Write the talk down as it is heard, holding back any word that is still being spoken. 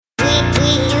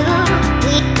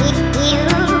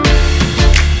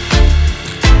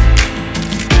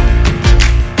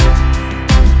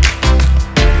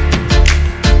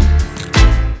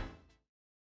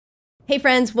Hey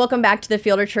friends, welcome back to the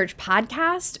Fielder Church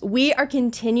podcast. We are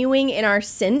continuing in our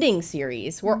sending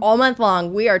series where all month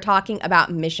long we are talking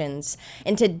about missions.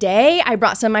 And today I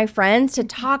brought some of my friends to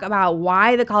talk about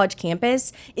why the college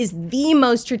campus is the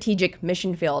most strategic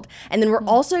mission field. And then we're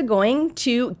also going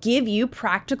to give you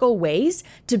practical ways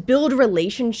to build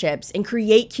relationships and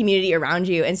create community around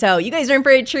you. And so you guys are in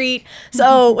for a treat.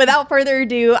 So without further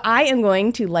ado, I am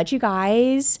going to let you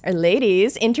guys, or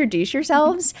ladies, introduce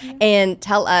yourselves and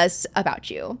tell us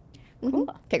about you. Cool.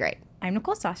 Okay, great. I'm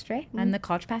Nicole Sastre. I'm the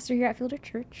college pastor here at Fielder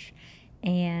Church.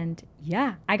 And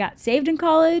yeah, I got saved in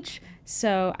college,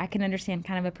 so I can understand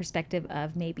kind of a perspective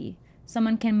of maybe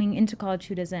someone coming into college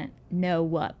who doesn't know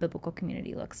what biblical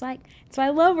community looks like. So I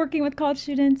love working with college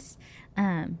students.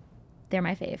 They're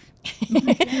my fave.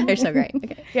 They're so great.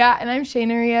 Okay. Yeah, and I'm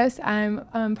Shayna Rios.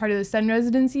 I'm part of the Sun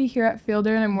residency here at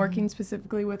Fielder, and I'm working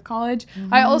specifically with college.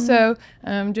 I also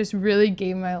just really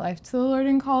gave my life to the Lord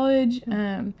in college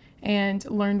and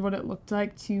learned what it looked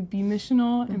like to be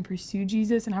missional and pursue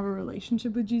Jesus and have a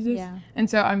relationship with Jesus. Yeah. And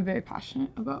so I'm very passionate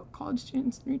about college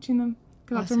students and reaching them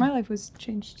because that's where my life was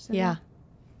changed. So. Yeah.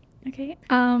 Okay.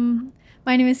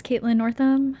 My name is Caitlin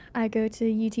Northam. I go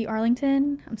to UT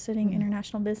Arlington. I'm studying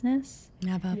international business.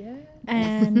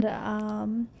 And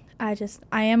I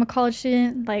am a college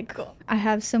student. Like, I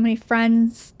have so many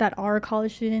friends that are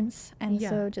college students. And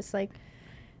so just like,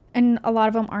 and a lot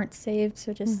of them aren't saved.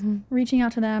 So just reaching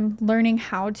out to them, learning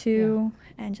how to,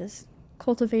 and just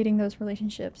cultivating those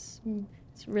relationships.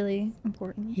 It's really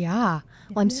important. Yeah.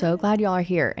 Well, I'm so glad y'all are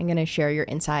here and going to share your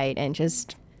insight and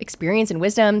just experience and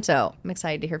wisdom. So I'm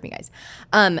excited to hear from you guys.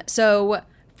 So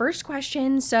first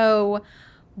question. So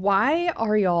why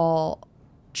are y'all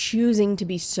choosing to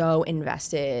be so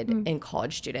invested in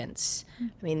college students? I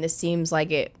mean, this seems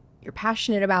like you're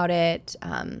passionate about it.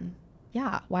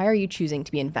 Yeah. Why are you choosing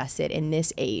to be invested in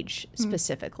this age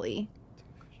specifically?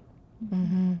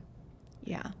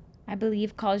 Yeah. I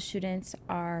believe college students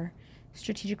are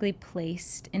strategically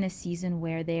placed in a season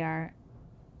where they are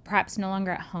perhaps no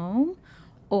longer at home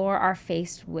or are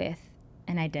faced with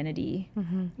an identity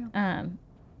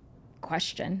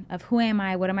question of who am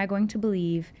I? What am I going to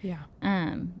believe?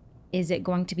 Yeah. Is it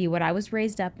going to be what I was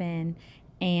raised up in?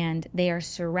 And they are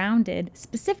surrounded,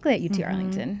 specifically at UT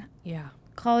Arlington. Yeah.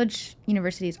 College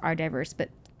universities are diverse, but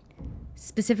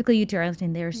specifically UT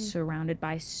Arlington, they're surrounded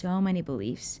by so many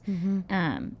beliefs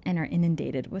and are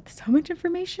inundated with so much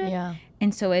information. Yeah.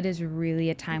 And so it is really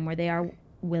a time where they are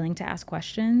willing to ask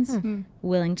questions,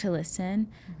 willing to listen.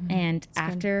 And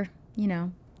after,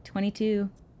 22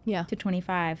 to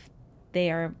 25,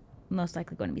 they are most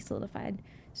likely going to be solidified.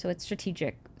 So it's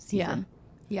strategic season.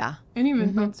 Yeah. And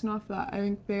even bouncing off that, I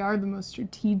think they are the most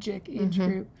strategic age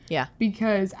group. Yeah.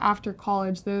 Because after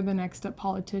college, they're the next step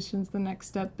politicians, the next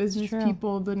step business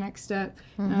people, the next step.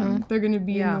 They're going to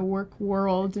be in the work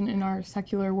world and in our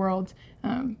secular world.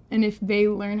 And if they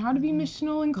learn how to be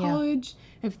missional in college,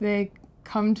 if they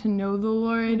come to know the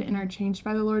Lord and are changed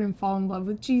by the Lord and fall in love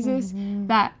with Jesus,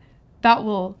 that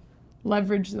will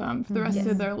leverage them for the rest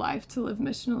of their life to live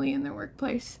missionally in their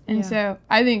workplace. And so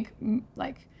I think,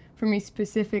 like, for me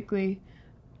specifically,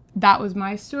 that was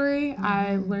my story.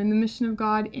 I learned the mission of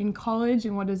God in college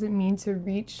and what does it mean to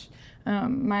reach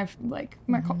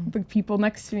the people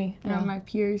next to me, my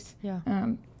peers.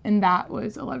 And that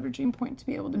was a leveraging point to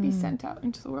be able to be sent out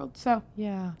into the world. So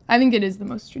I think it is the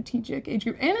most strategic age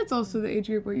group. And it's also the age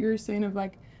group where you're saying of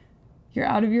like, you're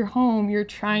out of your home, you're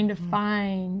trying to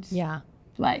find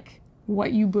like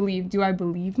what you believe. Do I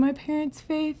believe my parents'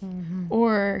 faith?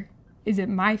 Or is it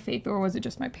my faith, or was it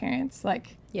just my parents?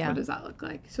 Like, what does that look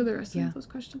like? So there are some of those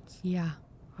questions. Yeah.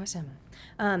 Awesome.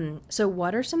 So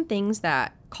what are some things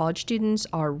that college students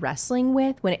are wrestling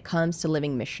with when it comes to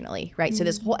living missionally, right? So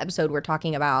this whole episode, we're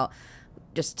talking about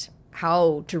just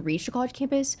how to reach the college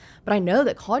campus, but I know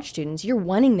that college students, you're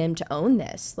wanting them to own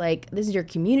this. Like, this is your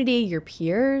community, your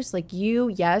peers, like you,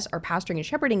 yes, are pastoring and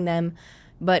shepherding them,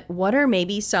 but what are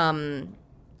maybe some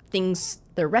things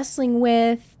they're wrestling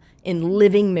with in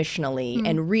living missionally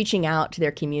and reaching out to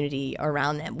their community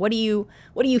around them? What do you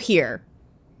hear?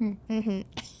 That's a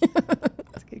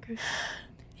good question.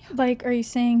 Like, are you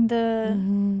saying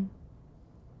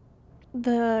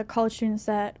the college students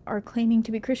that are claiming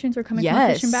to be Christians or coming from a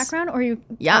Christian background, or are you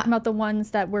talking about the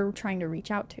ones that we're trying to reach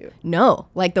out to? No,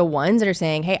 like the ones that are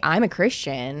saying, hey, I'm a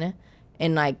Christian,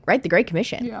 and like, right, the Great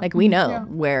Commission. Like, we know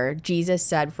where Jesus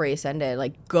said before he ascended,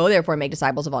 like, go therefore and make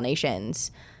disciples of all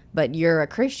nations. But you're a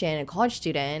Christian, a college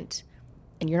student,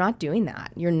 and you're not doing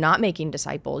that. You're not making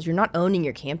disciples. You're not owning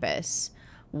your campus.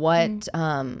 What,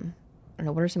 I don't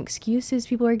know, what are some excuses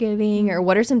people are giving, or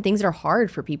what are some things that are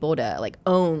hard for people to like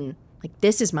own Like,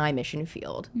 this is my mission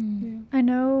field. I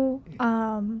know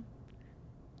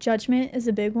judgment is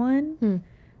a big one,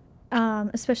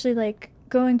 especially like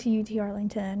going to UT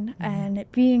Arlington and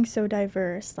it being so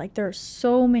diverse. Like, there are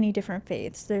so many different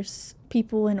faiths. There's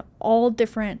people in all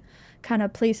different kind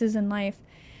of places in life,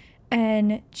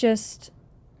 and just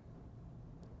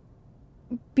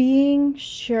being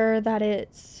sure that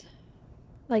it's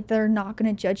like they're not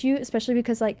going to judge you, especially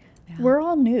because like we're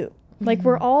all new. Like,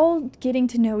 we're all getting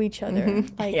to know each other.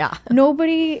 Like,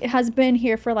 nobody has been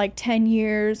here for like 10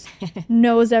 years,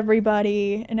 knows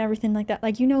everybody and everything like that.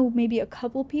 Like, you know, maybe a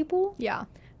couple people. Yeah.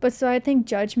 But so I think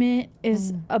judgment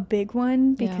is a big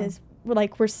one because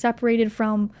we're separated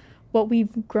from what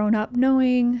we've grown up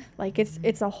knowing. Like,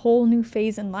 it's a whole new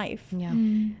phase in life. Yeah.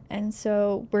 And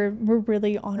so we're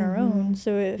really on our own.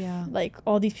 So if like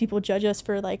all these people judge us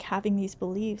for like having these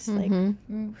beliefs, like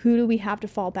who do we have to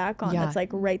fall back on that's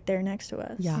like right there next to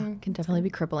us? Yeah. Can definitely be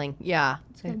crippling. Yeah.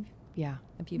 Yeah.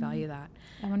 If you value that.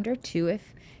 I wonder too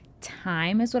if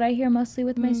time is what I hear mostly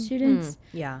with my students.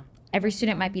 Yeah. Every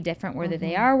student might be different, whether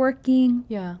they are working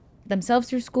themselves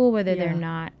through school, whether they're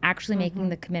not actually making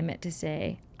the commitment to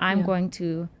say, I'm going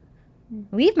to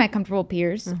leave my comfortable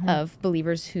peers of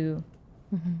believers who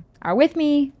are with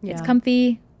me. It's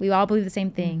comfy. We all believe the same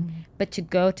thing. But to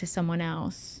go to someone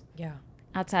else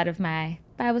outside of my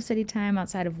Bible study time,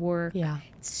 outside of work,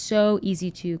 it's so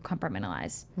easy to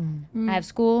compartmentalize. I have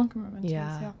school.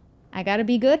 I got to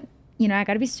be good. You know, I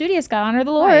got to be studious, got to honor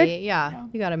the Lord. Right, yeah.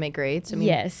 You got to make grades. I mean,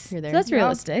 yes. you're there. So that's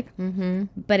realistic.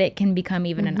 But it can become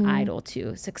even an idol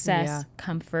to success,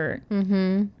 comfort.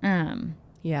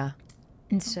 Yeah.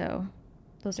 And so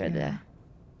those are the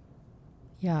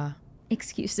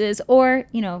excuses or,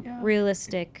 you know,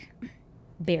 realistic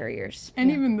barriers. And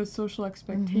even the social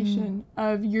expectation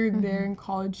of you're there in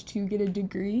college to get a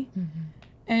degree.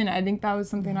 And I think that was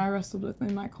something I wrestled with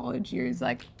in my college years.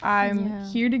 Like, I'm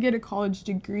here to get a college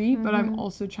degree, but I'm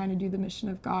also trying to do the mission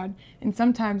of God. And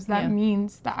sometimes that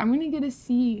means that I'm going to get a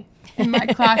C in my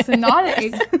class and not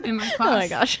an A in my class. Oh my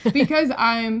gosh. Because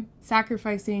I'm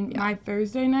sacrificing my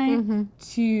Thursday night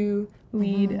to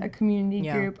lead a community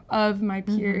group of my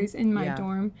peers in my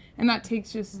dorm. And that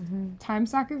takes just time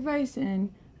sacrifice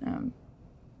and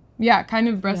kind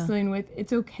of wrestling with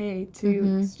it's okay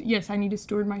to, yes, I need to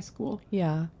steward my school.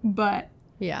 Yeah. But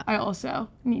I also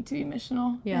need to be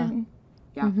missional. Yeah.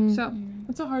 And so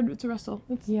it's a wrestle.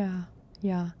 Yeah.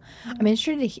 I'm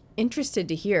interested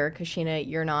to hear, because Sheena,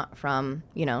 you're not from,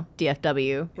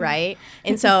 DFW, right?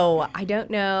 And so I don't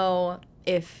know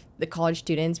if the college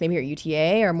students, maybe at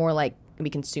UTA, are more like maybe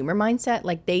consumer mindset.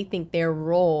 Like, they think their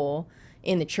role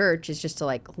in the church is just to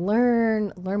like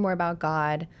learn more about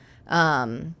God.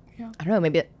 I don't know,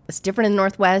 maybe it's different in the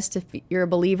Northwest if you're a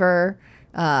believer,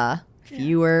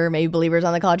 fewer maybe believers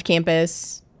on the college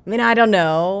campus. I mean, I don't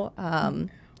know.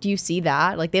 Do you see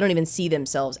that? Like, they don't even see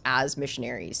themselves as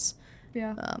missionaries.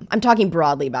 Yeah. I'm talking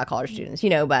broadly about college students,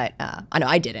 but I know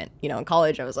I didn't. In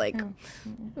college I was like, I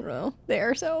don't know,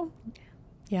 there, so.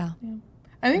 Yeah.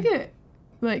 I think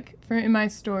in my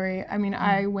story, I mean,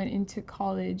 I went into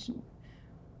college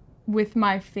with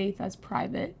my faith as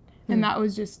private, and that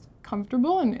was just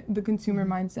comfortable, and the consumer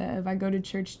mindset of I go to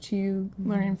church to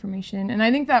learn information. And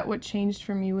I think that what changed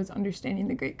for me was understanding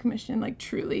the Great Commission, like,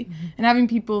 truly, and having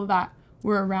people that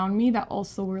were around me that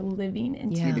also were living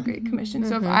into the Great Commission.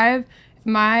 So if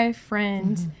my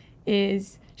friend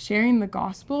is sharing the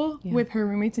gospel with her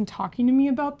roommates and talking to me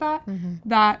about that,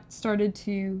 that started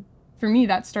to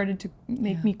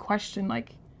make me question,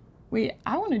 like, wait,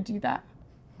 I want to do that.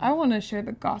 I want to share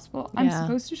the gospel. I'm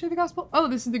supposed to share the gospel? Oh,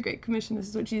 this is the Great Commission. This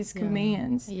is what Jesus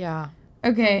commands. Yeah.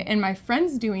 Okay, and my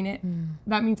friend's doing it.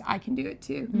 That means I can do it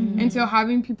too. And so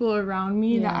having people around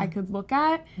me that I could look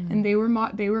at, and they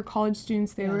were college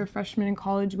students. They were freshmen in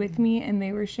college with me, and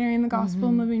they were sharing the gospel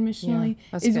and living missionally,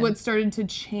 is what started to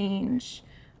change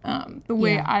the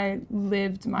way I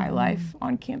lived my life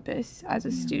on campus as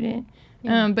a student.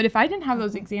 But if I didn't have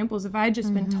those examples, if I had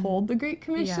just been told the Great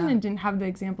Commission and didn't have the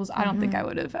examples, I don't think I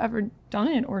would have ever done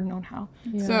it or known how.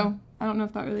 So I don't know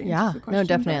if that really answers the question. No,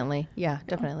 definitely.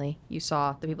 Definitely. You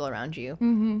saw the people around you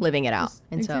living it out. Just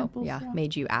and examples,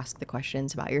 made you ask the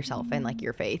questions about yourself and like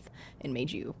your faith, and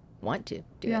made you want to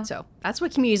do it. So that's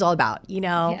what community is all about,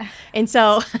 And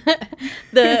so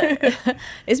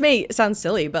this may sound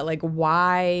silly, but like,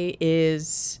 why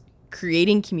is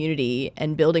creating community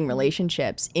and building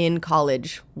relationships in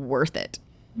college worth it?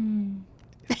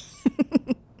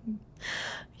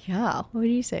 What do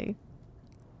you say?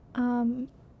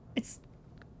 It's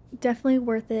definitely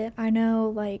worth it. I know,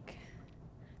 like,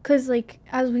 because like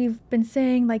as we've been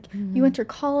saying, like you enter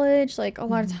college, like a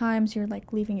lot of times you're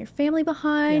like leaving your family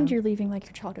behind, you're leaving like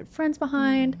your childhood friends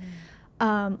behind.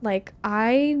 Like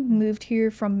I moved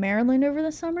here from Maryland over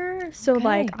the summer, so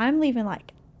like I'm leaving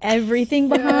like everything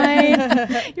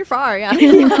behind. You're far,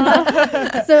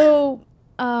 yeah. So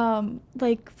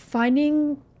like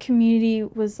finding community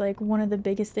was like one of the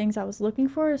biggest things I was looking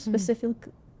for, specifically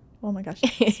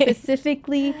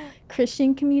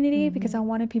Christian community, because I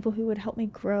wanted people who would help me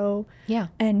grow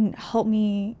and help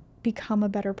me become a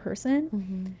better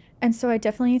person. And so I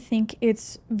definitely think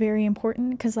it's very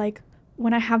important, because like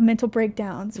when I have mental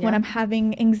breakdowns, when I'm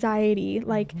having anxiety,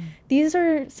 like these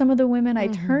are some of the women I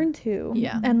turn to.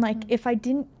 And like if I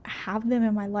didn't have them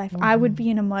in my life, I would be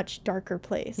in a much darker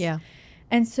place.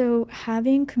 And so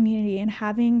having community and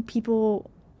having people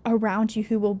around you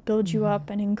who will build you up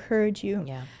and encourage you,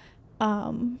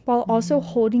 while also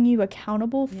holding you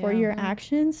accountable for your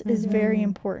actions is very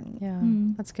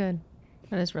important. That's good.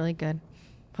 That is really good.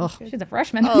 She's a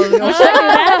freshman. Oh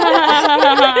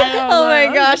my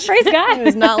gosh. Praise God. It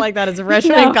was not like that as a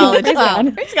freshman in college. Praise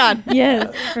God. Praise God.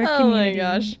 Yes. For Oh my community.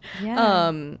 gosh.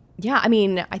 Yeah. I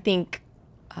mean, I think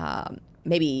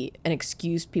maybe an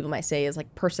excuse people might say is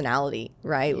like personality,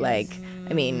 right? Like,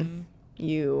 I mean,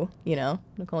 you know,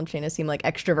 Nicole and Shayna seem like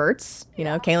extroverts. You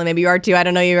know, Kaylin, maybe you are too. I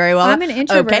don't know you very well. I'm an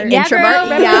introvert. Okay, Yeah, introvert.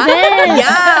 girl, Yeah,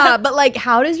 yeah. But like,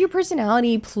 how does your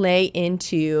personality play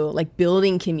into like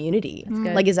building community?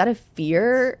 Like, is that a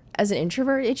fear as an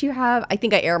introvert that you have? I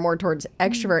think I err more towards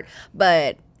extrovert,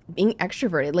 but being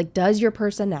extroverted, like, does your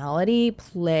personality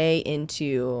play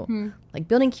into like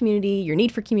building community, your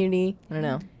need for community? I don't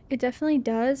know. It definitely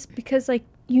does, because like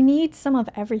you need some of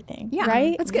everything,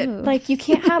 right? That's good. Like you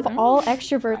can't have all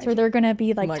extroverts or they're gonna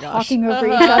be like my gosh. talking over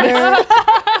each other.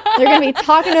 They're gonna be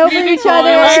talking over each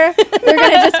other. They're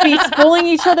gonna just be spooling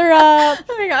each other up.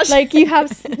 Oh my gosh. Like you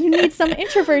need some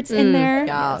introverts in there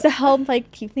to help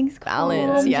like keep things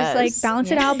Balance, calm, just like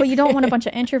balance it out. But you don't want a bunch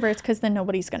of introverts, because then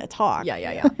nobody's gonna talk.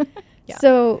 Yeah.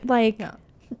 So like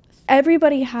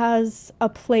everybody has a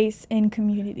place in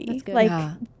community. Like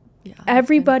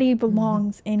everybody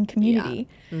belongs in community.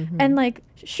 And like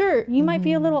sure, you might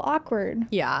be a little awkward.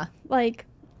 Yeah. Like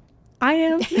I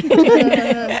am.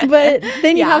 But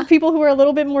then you have people who are a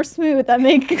little bit more smooth that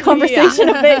make conversation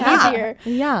a bit easier.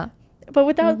 Yeah. But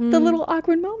without the little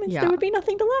awkward moments, there would be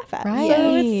nothing to laugh at.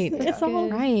 Right. So it's all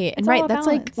right. And all right, a that's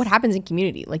like balance. what happens in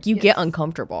community. Like you get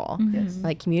uncomfortable.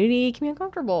 Like community can be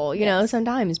uncomfortable, you know,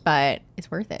 sometimes, but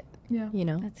it's worth it. Yeah. You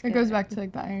know? It goes back to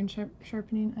like the iron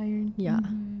sharpening iron. Yeah.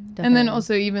 And then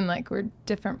also even like where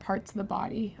different parts of the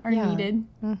body are needed.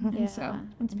 And so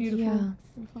it's beautiful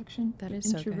reflection. That is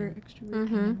so introvert, good.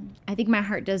 extrovert. I think my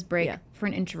heart does break for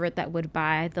an introvert that would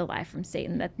buy the lie from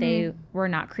Satan that they were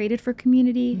not created for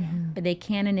community, but they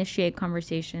can initiate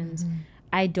conversations.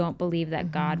 I don't believe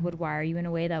that God would wire you in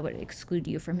a way that would exclude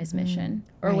you from his mission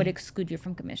or would exclude you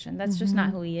from commission. That's just not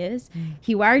who he is.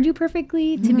 He wired you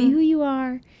perfectly to be who you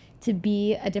are, to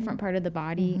be a different part of the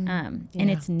body, and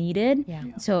it's needed.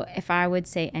 So if I would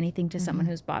say anything to someone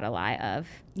who's bought a lie of,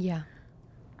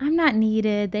 I'm not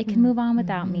needed, they can move on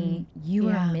without me, you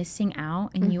are missing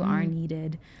out and you are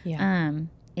needed.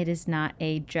 It is not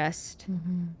a just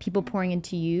people pouring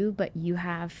into you, but you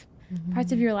have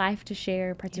parts of your life to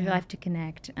share, parts of your life to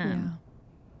connect. And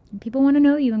people want to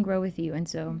know you and grow with you. And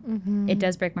so it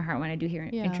does break my heart when I do hear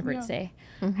introverts say,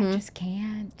 I just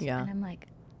can't. And I'm like,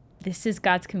 this is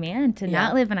God's command to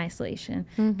not live in isolation,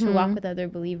 to walk with other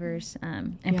believers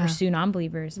and pursue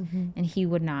non-believers. And he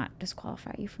would not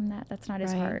disqualify you from that. That's not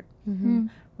his heart.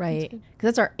 Right. Because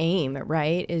that's our aim,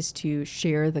 right? Is to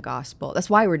share the gospel. That's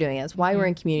why we're doing it. That's why we're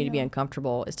in community, to be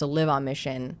uncomfortable, is to live on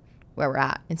mission where we're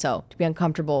at. And so to be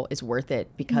uncomfortable is worth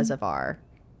it because of our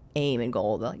aim and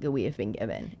goal that we have been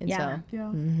given. And so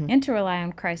and to rely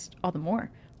on Christ all the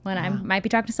more. When I might be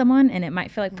talking to someone and it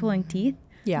might feel like pulling teeth,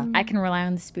 I can rely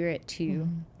on the Spirit to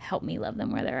help me love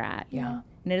them where they're at. And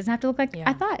it doesn't have to look like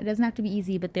I thought. It doesn't have to be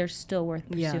easy, but they're still worth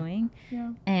pursuing.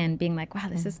 And being like, wow,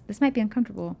 this might be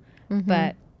uncomfortable,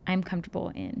 but I'm comfortable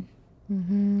in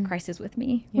Christ is with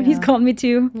me when he's called me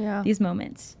to these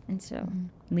moments. And so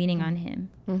leaning on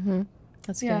him.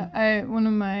 that's good. One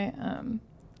of my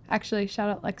actually shout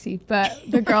out Lexi, but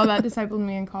the girl that discipled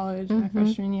me in college my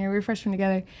freshman year, we were freshmen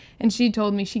together, and she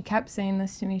told me, she kept saying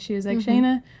this to me, she was like,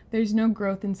 Shayna, there's no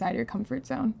growth inside your comfort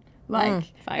zone. Like,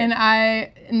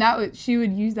 she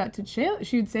would use that to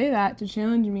she would say that to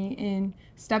challenge me in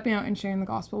stepping out and sharing the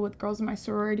gospel with girls in my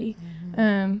sorority.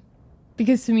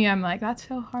 Because to me, I'm like, that's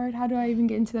so hard. How do I even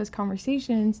get into those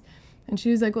conversations? And she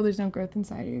was like, well, there's no growth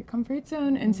inside of your comfort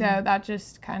zone. And so that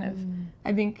just kind of,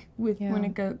 I think when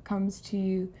it comes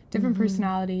to different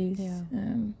personalities,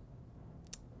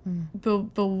 the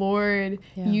Lord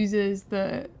uses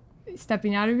the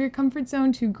stepping out of your comfort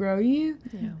zone to grow you.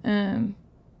 And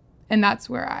that's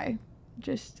where I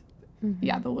just,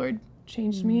 the Lord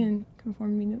changed me and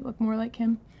conformed me to look more like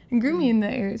him and grew me in the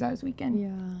areas I was weak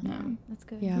in. That's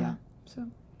good. So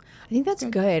I think that's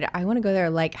good. I want to go there.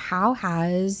 Like, how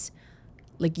has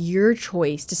like your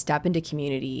choice to step into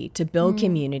community, to build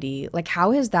community, like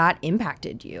how has that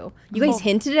impacted you? You guys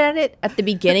hinted at it at the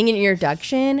beginning in your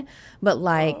introduction, but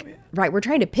like, right, we're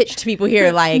trying to pitch to people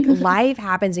here, like life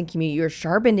happens in community. You're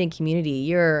sharpened in community.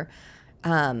 You're,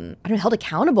 held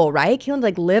accountable, right? Can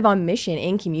like live on mission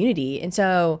in community. And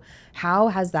so how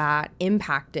has that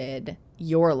impacted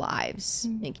your lives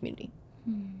in community?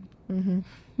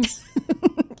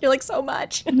 You're like, so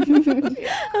much. Oh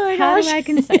my How gosh. do I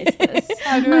concise this?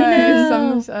 how do I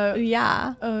sum this up?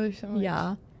 Yeah. Oh, there's so much.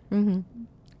 Yeah.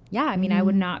 Yeah, I mean, I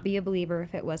would not be a believer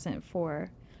if it wasn't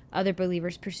for other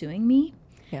believers pursuing me.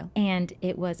 Yeah. And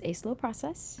it was a slow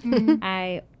process.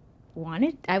 I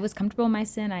was comfortable in my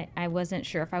sin. I wasn't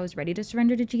sure if I was ready to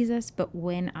surrender to Jesus, but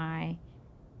when I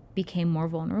became more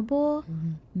vulnerable,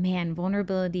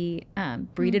 vulnerability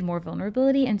breeded more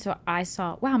vulnerability. And so I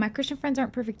saw, wow, my Christian friends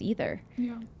aren't perfect either.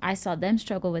 Yeah. I saw them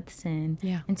struggle with sin.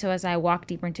 Yeah. And so as I walked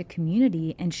deeper into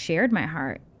community and shared my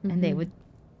heart, and they would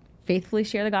faithfully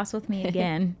share the gospel with me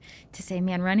again to say,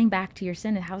 man, running back to your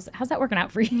sin, how's that working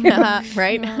out for you?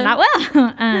 Right. Not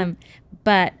well.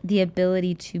 But the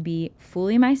ability to be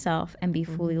fully myself and be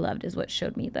fully loved is what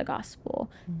showed me the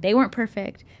gospel. They weren't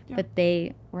perfect, but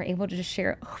they were able to just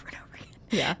share it over and over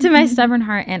again to my stubborn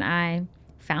heart. And I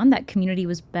found that community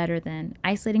was better than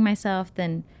isolating myself,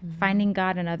 than finding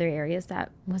God in other areas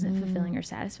that wasn't fulfilling or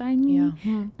satisfying me.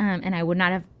 And I would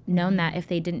not have known that if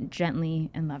they didn't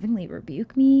gently and lovingly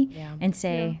rebuke me and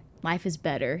say, life is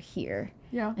better here.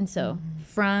 Yeah. And so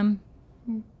from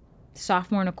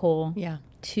sophomore Nicole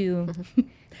to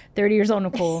 30 years old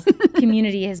Nicole,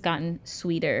 community has gotten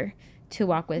sweeter to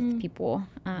walk with people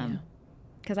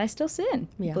because I still sin,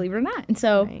 believe it or not. And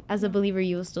so as a believer,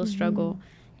 you will still struggle.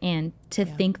 And to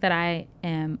think that I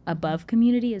am above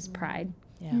community is pride.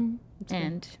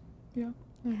 And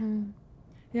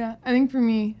Yeah, I think for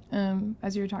me,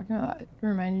 as you were talking about that, it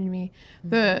reminded me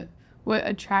what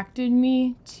attracted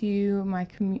me to my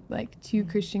to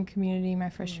Christian community my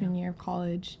freshman year of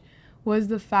college was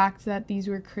the fact that these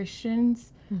were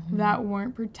Christians that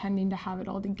weren't pretending to have it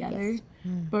all together,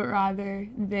 but rather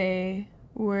they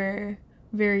were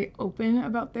very open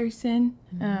about their sin,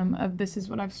 of this is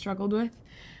what I've struggled with.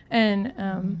 And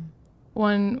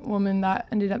one woman that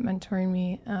ended up mentoring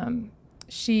me,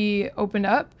 she opened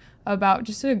up about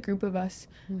just a group of us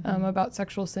about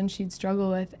sexual sin she'd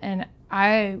struggled with, and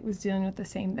I was dealing with the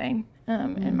same thing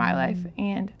in my life.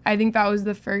 And I think that was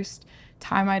the first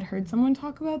time I'd heard someone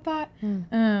talk about that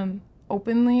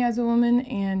openly as a woman,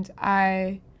 and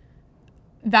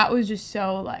that was just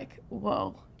so like,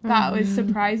 whoa, that was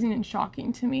surprising and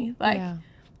shocking to me, like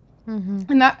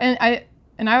and I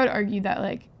would argue that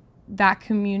like that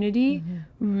community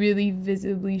really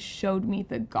visibly showed me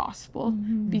the gospel,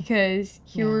 because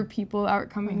here were people that were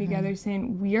coming together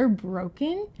saying we are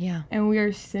broken and we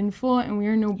are sinful and we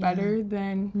are no better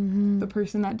than the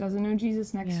person that doesn't know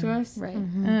Jesus next to us,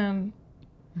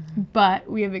 but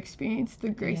we have experienced the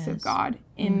grace of God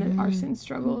in our sin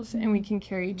struggles, and we can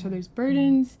carry each other's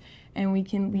burdens, and we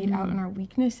can lead out in our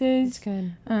weaknesses.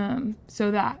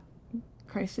 So that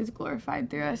Christ is glorified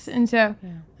through us. And so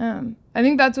I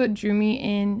think that's what drew me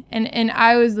in. And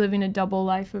I was living a double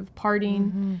life of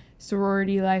partying,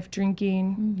 sorority life,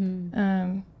 drinking,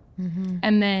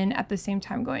 and then at the same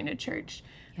time going to church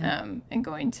and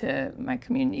going to my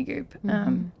community group.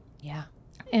 And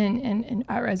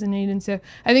I resonate. And so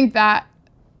I think that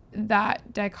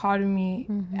dichotomy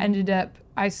ended up,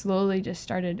 I slowly just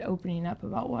started opening up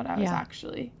about what I was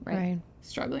actually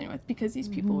struggling with, because these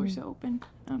people were so open.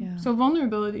 So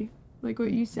vulnerability, like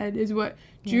what you said, is what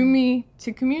drew me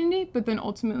to community, but then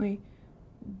ultimately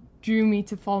drew me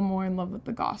to fall more in love with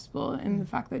the gospel and the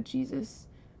fact that Jesus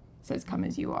says, come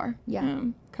as you are.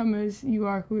 Come as you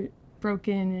are, who are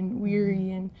broken and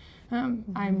weary, and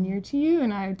I'm near to you,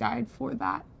 and I died for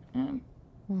that and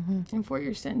for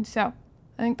your sins. So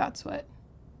I think that's what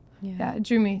it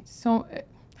drew me. So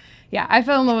I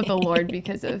fell in love with the Lord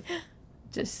because of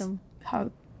just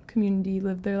how community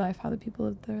lived their life, how the people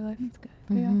lived their life. That's good.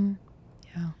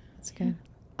 That's good.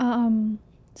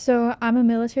 So I'm a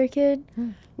military kid.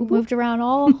 Moved around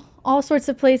all sorts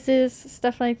of places,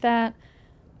 stuff like that.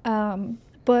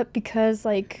 But because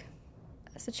like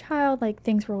as a child, like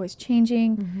things were always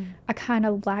changing. I kind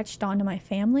of latched onto my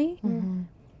family.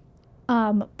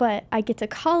 But I get to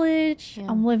college,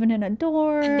 I'm living in a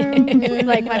dorm,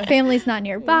 like my family's not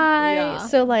nearby.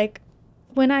 So like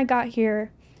when I got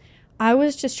here, I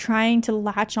was just trying to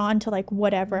latch on to like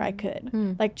whatever I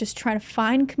could, like just trying to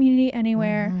find community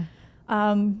anywhere.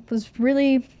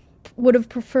 Would have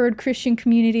preferred Christian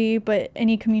community, but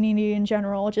any community in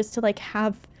general, just to like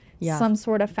have some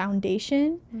sort of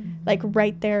foundation, like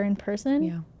right there in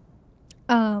person.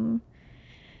 And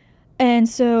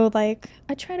so like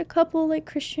I tried a couple like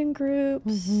Christian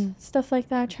groups, stuff like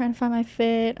that, trying to find my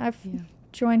fit. I've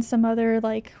joined some other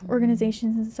like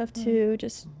organizations and stuff too,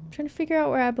 just trying to figure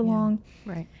out where I belong.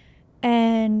 Right.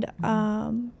 And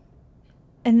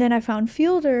then I found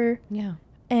Fielder.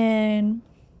 And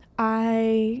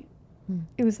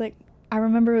it was like, I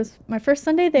remember it was my first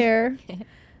Sunday there.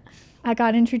 I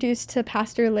got introduced to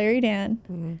Pastor Larry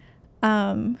Dan,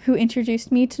 who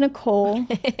introduced me to Nicole,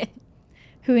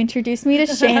 who introduced me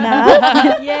to Shayna.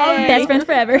 Best friends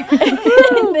forever.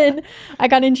 And then I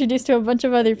got introduced to a bunch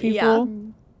of other people.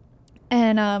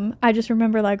 And I just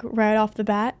remember like right off the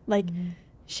bat, like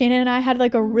Shayna and I had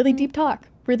like a really deep talk,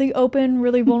 really open,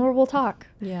 really vulnerable talk.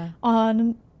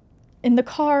 In the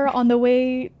car on the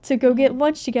way to go get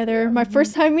lunch together. My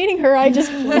first time meeting her, I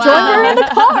just joined her in the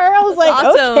car. I was like,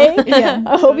 awesome. Okay,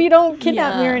 I hope you don't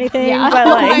kidnap me or anything. But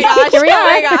like, here we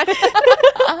are.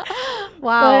 Wow.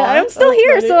 But I'm still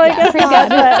here, so I guess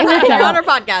not. You're on our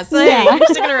podcast. So hey, you're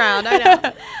sticking around. I know.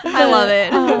 I love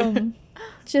it.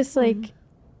 Just like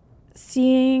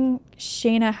seeing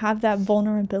Shayna have that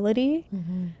vulnerability.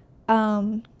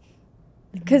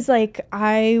 Because like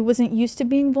I wasn't used to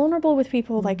being vulnerable with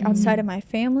people like outside of my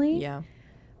family,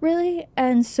 really.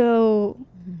 And so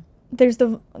there's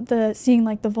the seeing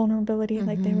like the vulnerability,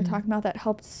 like they were talking about, that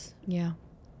helps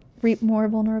reap more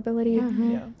vulnerability.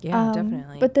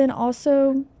 Definitely. But then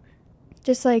also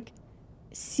just like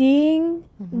seeing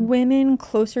women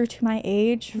closer to my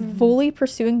age fully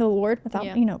pursuing the Lord without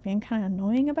being kind of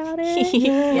annoying about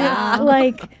it.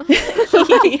 Like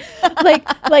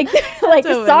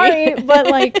So sorry, but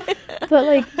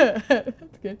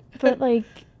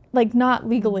not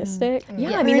legalistic.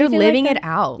 I mean, they're living it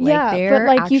out. Like their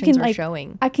actions are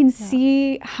showing. I can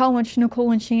see how much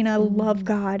Nicole and Shayna love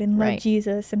God and love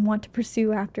Jesus and want to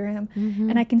pursue after him.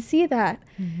 And I can see that.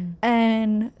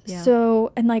 And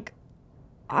so, and like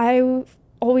I've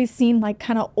always seen like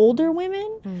kind of older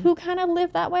women who kind of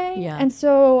live that way. And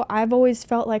so I've always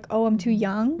felt like, oh, I'm too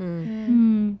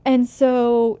young. And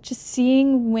so just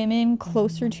seeing women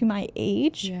closer to my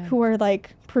age who are like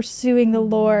pursuing the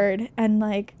Lord and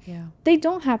like they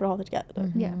don't have it all together.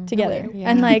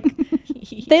 And like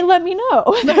they let me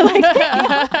know. They're like,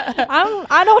 hey,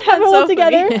 I don't have it all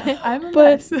together. I'm a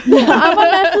but mess. I'm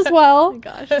a mess as well.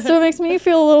 Gosh. So it makes me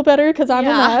feel a little better because I'm a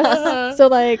mess. So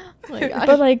like,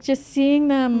 but like just seeing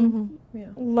them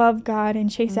love God and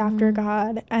chase after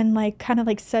God and like kind of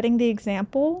like setting the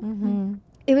example.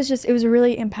 It was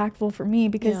really impactful for me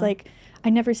because like I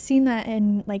never seen that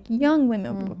in like young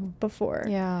women before.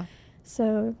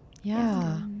 So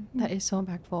that is so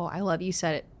impactful. I love you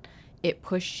said it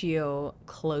pushed you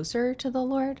closer to the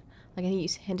Lord. Like I think you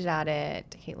hinted at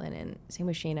it, Caitlin, and same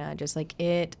with Shayna. Just like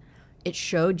it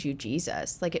showed you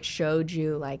Jesus. Like it showed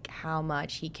you like how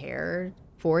much he cared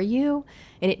for you,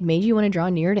 and it made you want to draw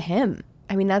near to him.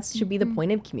 I mean, that should be the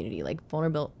point of community. Like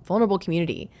vulnerable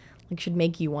community, like should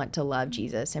make you want to love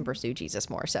Jesus and pursue Jesus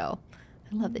more. So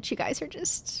I love that you guys are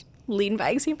just leading by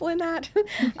example in that.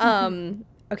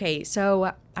 Okay,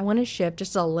 so I want to shift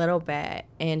just a little bit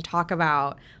and talk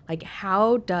about like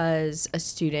how does a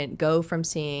student go from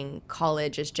seeing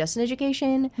college as just an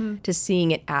education to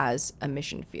seeing it as a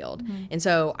mission field? And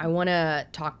so I want to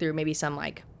talk through maybe some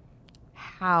like,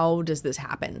 how does this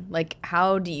happen? Like,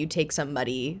 how do you take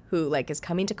somebody who like is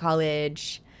coming to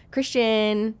college,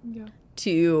 Christian,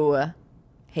 to,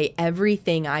 hey,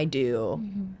 everything I do,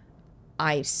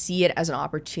 I see it as an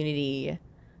opportunity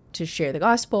to share the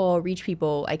gospel, reach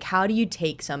people. Like, how do you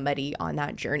take somebody on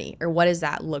that journey? Or what does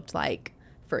that look like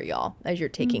for y'all as you're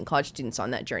taking college students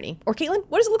on that journey? Or Caitlin,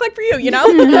 what does it look like for you, you know?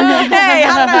 Hey,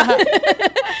 I don't know.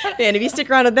 Man, if you stick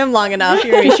around with them long enough,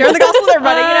 you're going to share the gospel with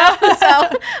everybody, you know? So,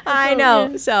 I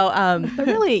know. So, but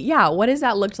really, what does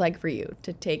that look like for you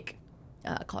to take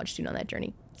a college student on that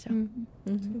journey? So,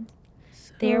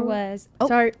 there was...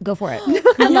 sorry. Go for it.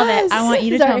 I love it. I want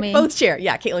you to tell me. Both share.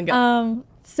 Yeah, Caitlin, go.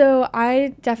 So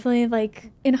I definitely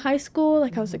like in high school,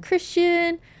 like I was a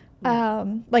Christian,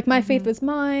 like my faith was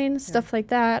mine, stuff like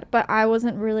that. But I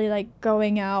wasn't really like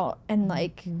going out and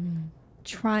like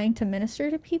trying to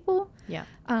minister to people. Yeah.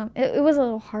 It was a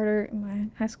little harder in my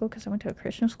high school because I went to a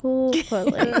Christian school,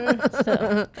 but like,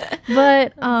 so.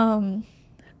 But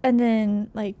and then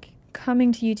like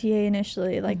coming to UTA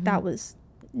initially, like that was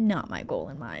not my goal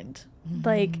in mind.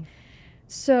 Like,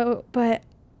 so, but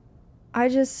I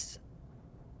just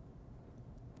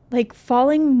like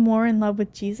falling more in love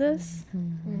with Jesus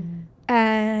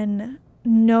and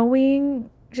knowing,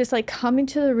 just like coming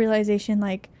to the realization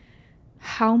like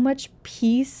how much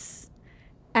peace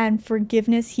and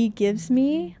forgiveness he gives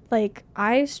me. Like,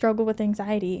 I struggle with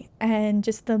anxiety, and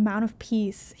just the amount of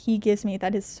peace he gives me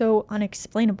that is so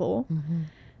unexplainable.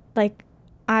 Like,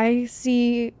 I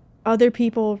see other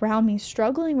people around me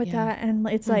struggling with that, and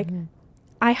it's like,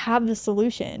 I have the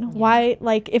solution. Why,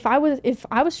 like, if I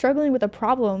was struggling with a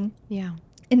problem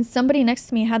and somebody next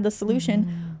to me had the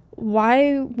solution,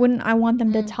 why wouldn't I want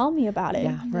them to tell me about it?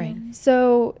 Yeah, right.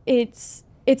 So it's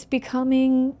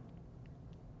becoming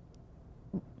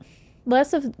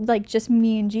less of like just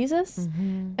me and Jesus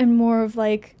and more of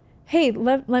like, hey,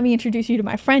 let me introduce you to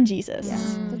my friend Jesus.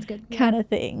 That's good. Kind of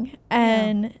thing.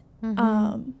 And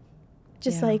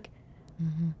just like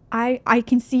I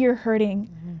can see you're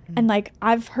hurting and like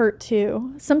I've hurt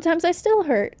too. Sometimes I still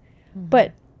hurt,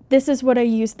 but this is what I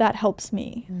use that helps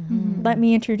me. Let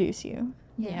me introduce you.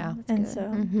 Yeah. And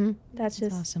so that's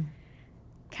just awesome.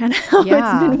 Kind of how it's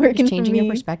been working just changing for me.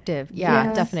 your perspective. Yeah,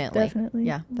 Yes, definitely.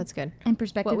 Yeah, that's good. And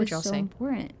perspective would is y'all so say?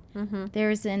 important.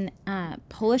 There's an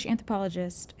Polish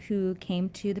anthropologist who came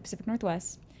to the Pacific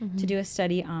Northwest to do a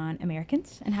study on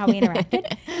Americans and how we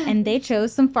interacted. And they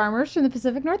chose some farmers from the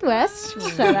Pacific Northwest.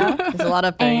 Shout out. There's a lot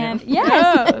up there. And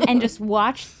yes, and just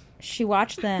she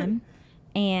watched them,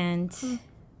 and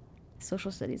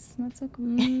social studies is not so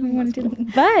cool. I want to do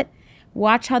that. But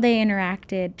watch how they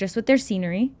interacted just with their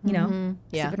scenery. You know,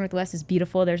 Pacific Northwest is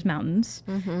beautiful. There's mountains.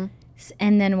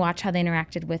 And then watch how they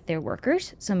interacted with their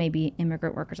workers. So maybe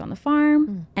immigrant workers on the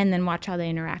farm. And then watch how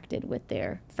they interacted with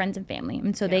their friends and family.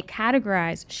 And so she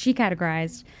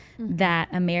categorized that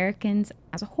Americans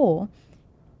as a whole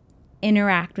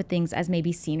interact with things as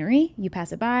maybe scenery. You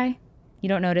pass it by, you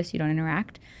don't notice, you don't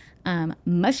interact.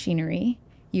 Machinery,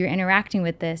 you're interacting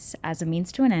with this as a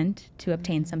means to an end to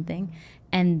obtain something.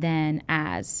 And then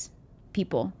as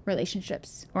people,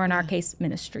 relationships, or in our case,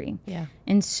 ministry. Yeah.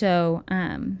 And so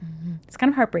it's kind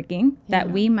of heartbreaking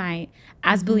that we might,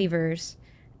 as believers,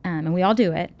 and we all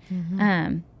do it,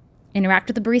 interact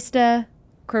with the barista,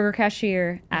 Kroger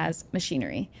cashier as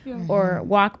machinery, or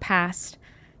walk past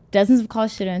dozens of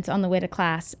college students on the way to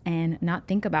class and not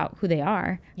think about who they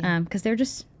are, because they're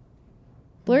just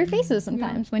blurry faces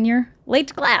sometimes when you're late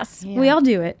to class. We all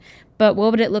do it. But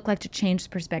what would it look like to change the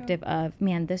perspective of,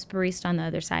 man, this barista on the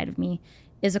other side of me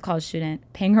is a college student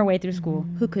paying her way through school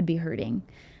who could be hurting,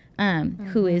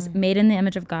 who is made in the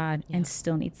image of God and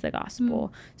still needs the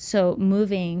gospel. So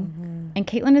moving, and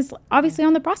Caitlin is obviously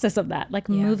on the process of that, like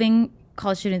moving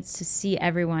college students to see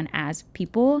everyone as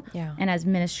people and as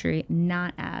ministry,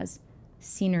 not as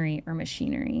scenery or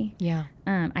machinery.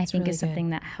 I think really is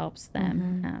something that helps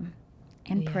them.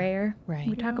 And prayer.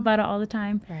 We talk about it all the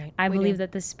time. I believe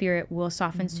that the Spirit will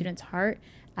soften students' heart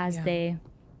as they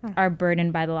are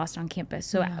burdened by the lost on campus.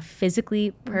 So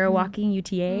physically, prayer walking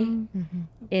UTA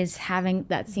is having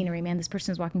that scenery. Man, this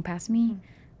person is walking past me.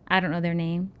 I don't know their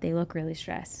name. They look really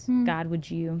stressed. God, would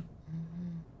you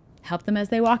help them as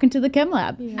they walk into the chem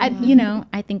lab?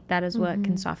 I think that is what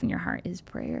can soften your heart, is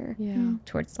prayer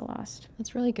towards the lost.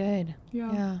 That's really good.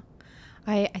 Yeah.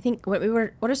 I think what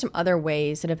are some other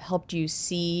ways that have helped you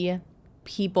see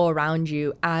people around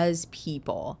you as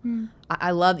people?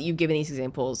 I love that you've given these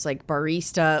examples, like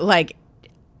barista, like,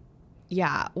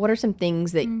 what are some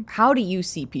things that, how do you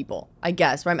see people? I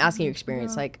guess, but I'm asking your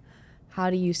experience, like, how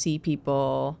do you see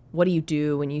people? What do you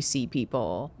do when you see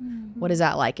people? What is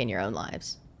that like in your own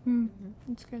lives?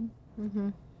 That's good.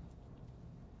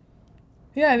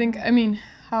 Yeah, I mean,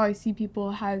 how I see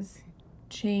people has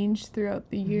changed throughout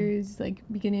the years. Like,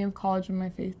 beginning of college when my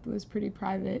faith was pretty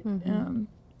private, and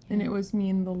it was me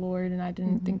and the Lord, and I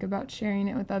didn't think about sharing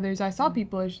it with others. I saw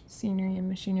people as scenery and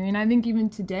machinery, and I think even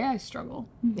today I struggle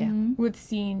with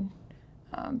seeing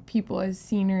people as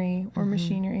scenery or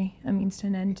machinery, a means to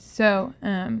an end. So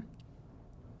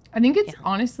I think it's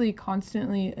honestly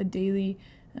constantly a daily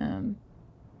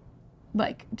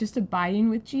like just abiding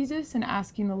with Jesus and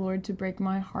asking the Lord to break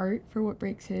my heart for what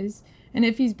breaks his. And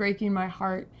if he's breaking my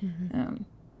heart,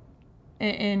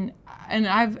 and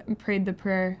I've prayed the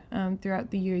prayer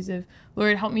throughout the years of,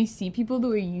 Lord, help me see people the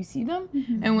way you see them.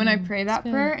 And when I pray that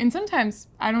prayer, and sometimes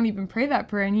I don't even pray that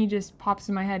prayer, and he just pops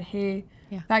in my head, hey,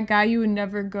 that guy you would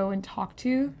never go and talk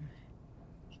to,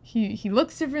 he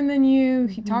looks different than you,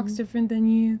 he talks different than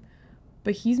you,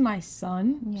 but he's my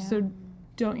son, so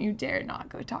don't you dare not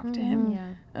go talk to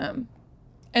him.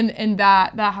 And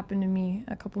that happened to me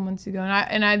a couple months ago,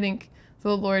 and I think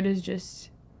the Lord has just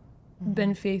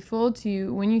been faithful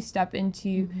to, when you step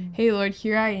into, hey Lord,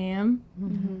 here I am,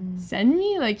 send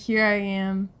me, like, here I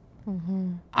am,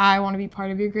 I want to be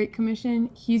part of your Great Commission.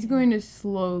 He's going to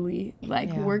slowly,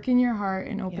 like, work in your heart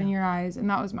and open your eyes, and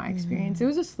that was my experience. It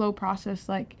was a slow process,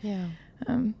 like,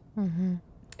 and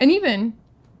even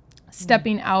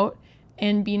stepping out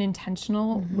and being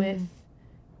intentional with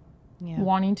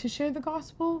wanting to share the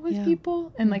gospel with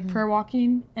people, and like prayer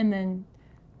walking, and then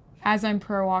as I'm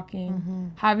prayer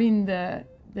walking, having the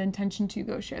intention to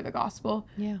go share the gospel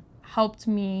helped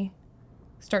me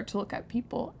start to look at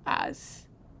people as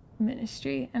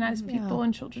ministry and as people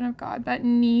and children of God that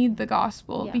need the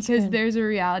gospel, because there's a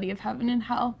reality of heaven and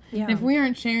hell. And if we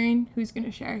aren't sharing, who's going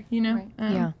to share, you know?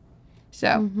 Right.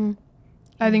 So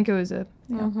I think it was a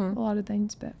lot of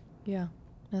things, but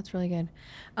that's really good.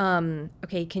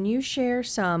 Okay, can you share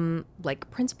some like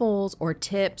principles or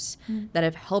tips that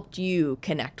have helped you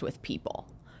connect with people?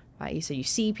 Right, you said you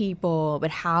see people,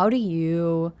 but how do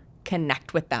you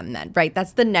connect with them then? Right,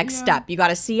 that's the next step. You got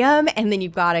to see them, and then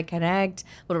you've got to connect,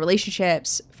 build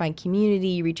relationships, find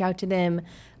community, reach out to them.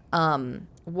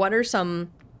 What are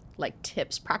some like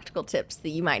tips, practical tips that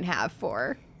you might have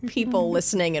for people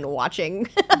listening and watching?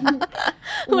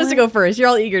 Who wants to go first? You're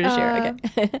all eager to share.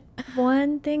 Okay.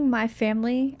 One thing my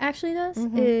family actually does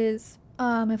is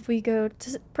if we go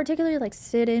to particularly like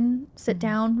sit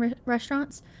down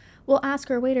restaurants, we'll ask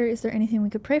our waiter, is there anything we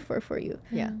could pray for you?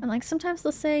 Yeah. And like sometimes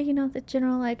they'll say, you know, the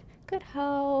general like good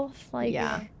health, like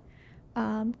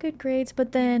good grades,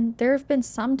 but then there have been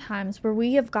some times where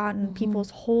we have gotten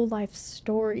people's whole life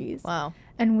stories. Wow.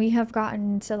 And we have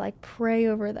gotten to like pray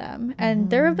over them. And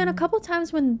there have been a couple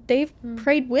times when they've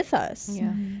prayed with us.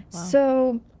 Yeah. Wow.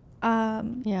 So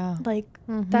like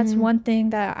that's one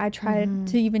thing that I try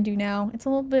to even do now. It's a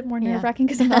little bit more nerve-wracking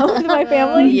because I'm not with my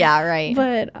family. Yeah, right.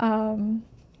 But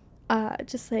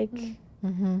just like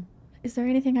is there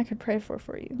anything I could pray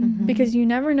for you? Because you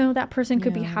never know, that person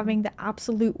could be having the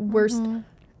absolute worst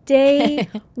day,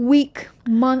 week,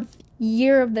 month,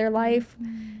 year of their life.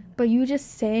 But you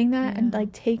just saying that and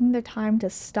like taking the time to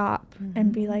stop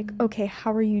and be like, okay,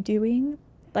 how are you doing?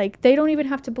 Like they don't even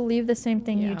have to believe the same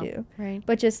thing you do. Right.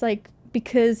 But just like,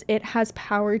 because it has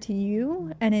power to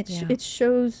you, and it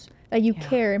shows that you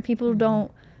care, and people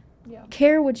don't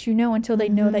care what you know until they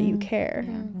know that you care.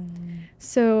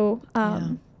 So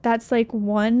that's like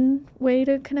one way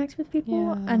to connect with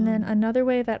people. And then another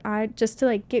way that I just to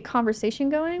like get conversation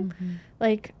going,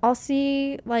 like I'll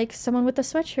see like someone with a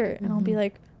sweatshirt and I'll be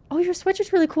like, oh, your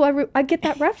sweatshirt's really cool. I get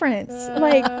that reference.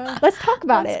 Like, let's talk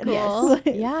about it. Cool.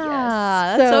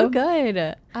 Yes. That's so good.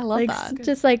 I love like, that.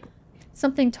 Just like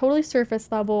something totally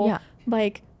surface level. Yeah.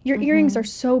 Like your earrings are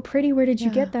so pretty. Where did you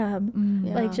get them?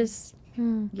 Like just.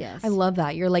 Yes. I love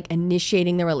that. You're like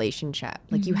initiating the relationship.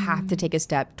 Like you have to take a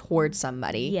step towards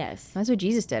somebody. Yes. That's what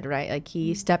Jesus did, right? Like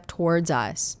he stepped towards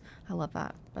us. I love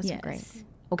that. That's so great.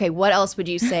 Okay, what else would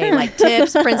you say? Like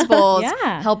tips, principles,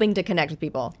 helping to connect with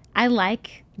people? I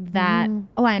like that.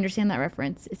 Oh, I understand that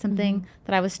reference. It's something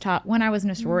that I was taught when I was in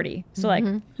a sorority. So like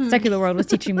secular world was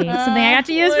teaching me something I got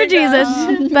to use for Jesus.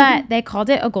 But they called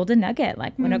it a golden nugget.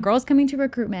 Like when a girl's coming to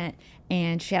recruitment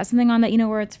and she has something on that you know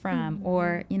where it's from,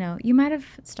 or you know, you might have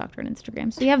stalked her on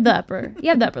Instagram, so you have the upper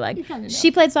leg.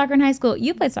 She played soccer in high school.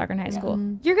 You played soccer in high school.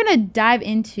 You're gonna dive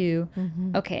into,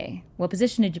 okay, what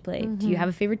position did you play? Do you have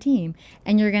a favorite team?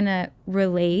 And you're gonna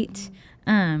relate.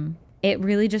 It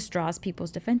really just draws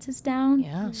people's defenses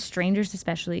down, strangers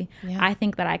especially. I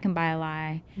think that I can buy a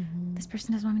lie. This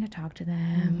person doesn't want me to talk to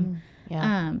them.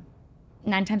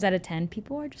 9 times out of 10,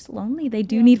 people are just lonely. They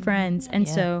do need friends. And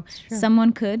so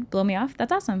someone could blow me off.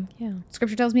 That's awesome.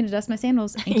 Scripture tells me to dust my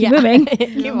sandals and keep moving.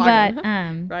 But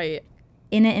right.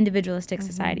 In an individualistic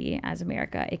society as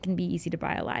America, it can be easy to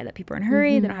buy a lie that people are in a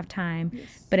hurry, they don't have time.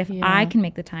 But if I can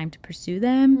make the time to pursue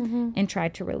them and try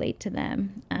to relate to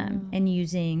them and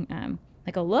using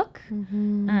like a look,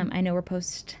 I know we're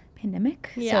post-pandemic,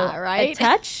 so a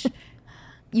touch,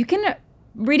 you can...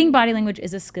 Reading body language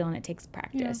is a skill and it takes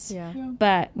practice.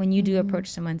 But when you do approach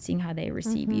someone, seeing how they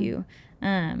receive you.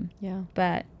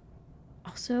 But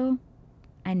also,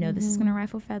 I know this is going to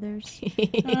rifle feathers.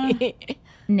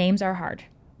 Names are hard.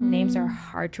 Names are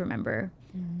hard to remember.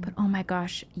 But oh my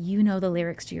gosh, you know the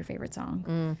lyrics to your favorite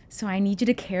song. So I need you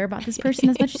to care about this person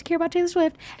as much as you care about Taylor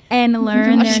Swift and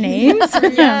learn their names.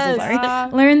 I'm so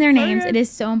sorry. Learn their names. It is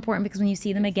so important because when you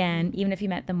see them again, even if you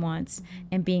met them once,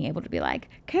 and being able to be like,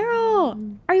 Carol,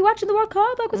 are you watching the World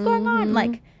Cup? Like, what's going on?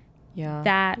 Like,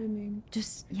 that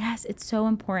just, yes, it's so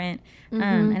important.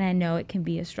 And I know it can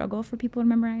be a struggle for people to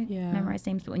memorize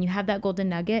names, but when you have that golden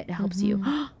nugget, it helps you.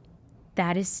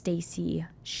 That is Stacy.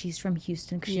 She's from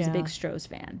Houston because she's a big Strohs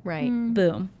fan. Right.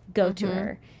 Boom. Go to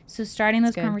her. So starting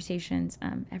those conversations,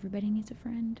 everybody needs a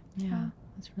friend. Yeah.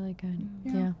 That's really good.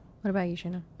 Yeah. What about you,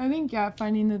 Shana? I think,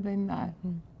 finding the thing that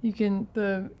you can,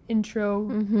 the intro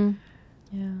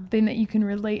thing that you can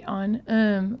relate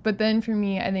on. But then for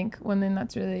me, I think one thing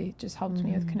that's really just helped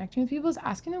me with connecting with people is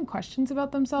asking them questions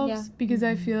about themselves. Because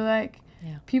I feel like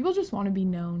people just want to be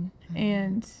known.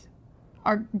 And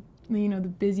our, you know, the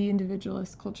busy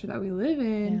individualist culture that we live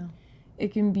in,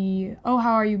 it can be, oh,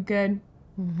 how are you? Good.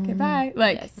 Okay, bye.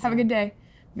 Like, have a good day.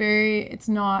 It's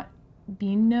not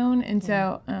being known. And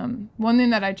so one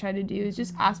thing that I try to do is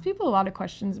just ask people a lot of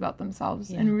questions about themselves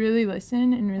and really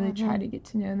listen and really try to get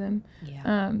to know them.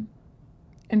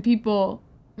 And people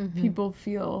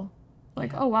feel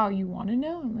like, oh, wow, you want to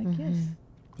know? I'm like, yes,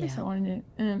 of course I want to know.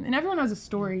 And everyone has a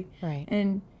story. Right.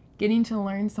 And getting to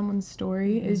learn someone's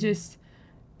story is just,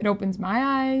 it opens my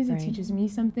eyes, it teaches me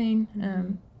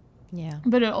something.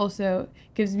 But it also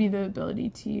gives me the ability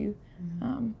to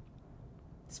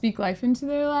speak life into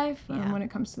their life when it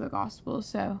comes to the gospel.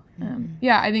 So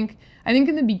I think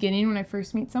in the beginning when I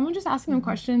first meet someone, just asking them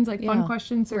questions, like fun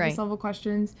questions, surface level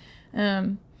questions.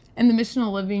 And the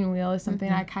missional living wheel is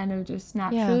something I kind of just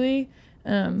naturally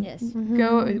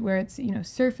go where it's, you know,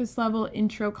 surface level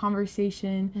intro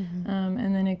conversation,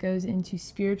 and then it goes into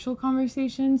spiritual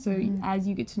conversation. So as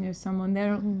you get to know someone,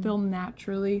 they'll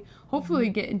naturally, hopefully,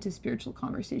 get into spiritual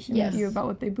conversation with you about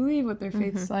what they believe, what their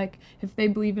faith's like, if they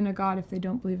believe in a God, if they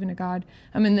don't believe in a God,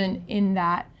 and then in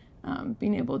that,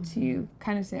 being able to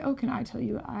kind of say, oh, can I tell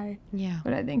you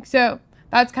what I think? So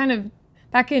that's kind of,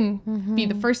 that can be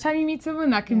the first time you meet someone.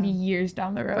 That can be years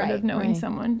down the road of knowing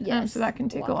someone. So that can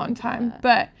take a long time.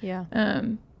 But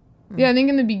I think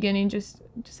in the beginning, just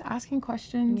asking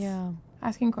questions.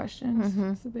 Asking questions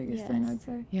is the biggest thing I'd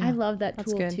say. I love that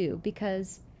tool too,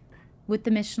 because with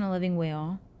the missional living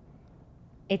wheel,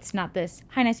 it's not this,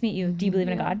 hi, nice to meet you. Do you believe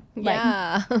in a God?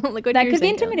 Like what that could be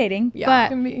intimidating,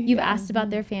 but you've Yeah. asked about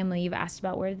their family. You've asked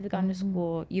about where they've gone to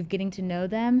school. You've getting to know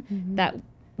them. That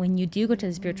when you do go to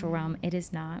the spiritual realm, it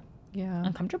is not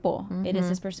uncomfortable. It is,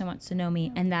 this person wants to know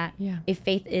me. And that if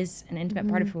faith is an intimate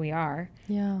part of who we are,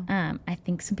 I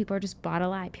think some people are just bought a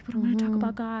lie. People don't want to talk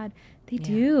about God. They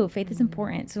do. Faith is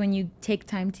important. So when you take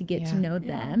time to get to know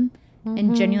them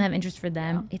and genuinely have interest for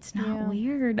them, it's not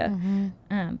weird.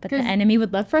 But the enemy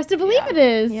would love for us to believe it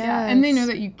is. And they know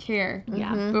that you care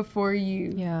before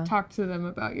you talk to them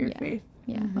about your faith.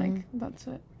 Like, that's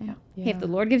it. Hey, if the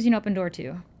Lord gives you an open door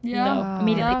too,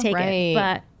 immediately take it.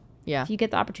 But if you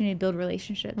get the opportunity to build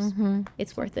relationships,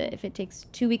 it's worth it. If it takes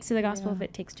 2 weeks to the gospel, if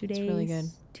it takes 2 days, it's really good.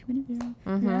 2 minutes.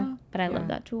 But I love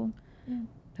that tool. No,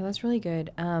 that's really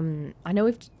good. I know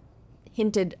we've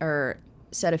hinted or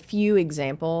said a few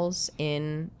examples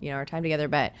in our time together,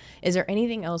 but is there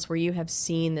anything else where you have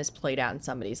seen this played out in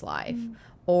somebody's life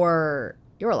or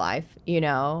your life,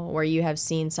 where you have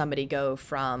seen somebody go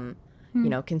from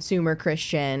consumer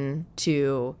Christian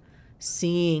to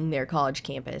seeing their college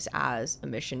campus as a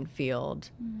mission field,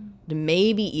 to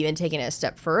maybe even taking it a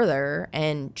step further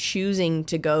and choosing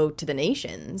to go to the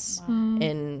nations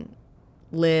and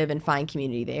live and find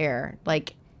community there?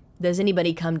 Like, does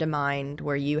anybody come to mind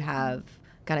where you have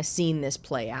kind of seen this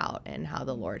play out and how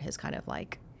the Lord has kind of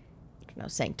like,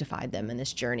 sanctified them in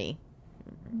this journey?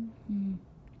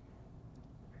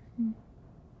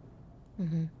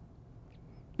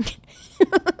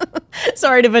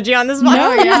 Sorry to put you on the spot.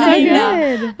 No, you're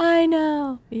so good. I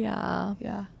know. Yeah.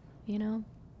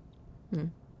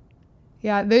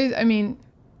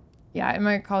 Yeah, in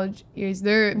my college years,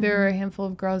 there were a handful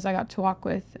of girls I got to walk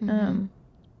with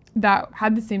that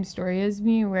had the same story as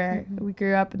me, where we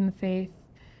grew up in the faith.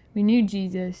 We knew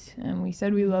Jesus, and we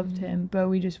said we loved him, but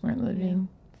we just weren't living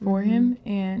for him.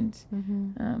 And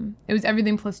it was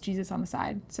everything plus Jesus on the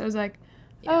side. So it was like,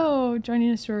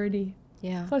 joining a sorority.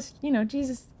 Yeah. Plus,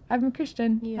 Jesus, I'm a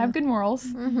Christian. I have good morals.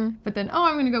 But then,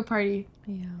 I'm going to go party.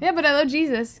 Yeah, but I love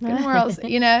Jesus. Good morals,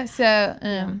 So,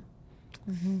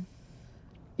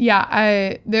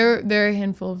 there are a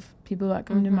handful of people that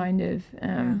come to mind of,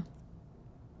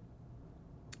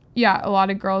 a lot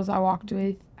of girls I walked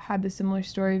with had the similar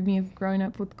story of me of growing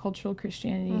up with cultural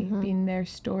Christianity being their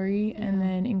story, and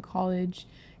then in college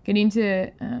getting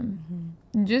to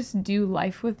just do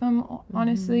life with them,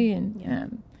 honestly,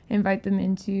 and invite them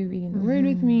into reading the Word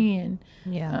with me, and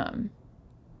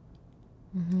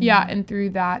and through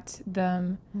that,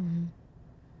 them,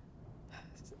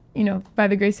 by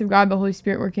the grace of God, the Holy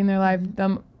Spirit working in their life,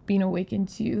 them being awakened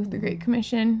to the Great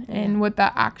Commission and what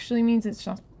that actually means. It's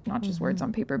not just words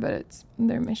on paper, but it's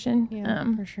their mission.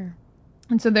 For sure.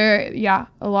 And so there,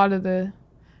 a lot of there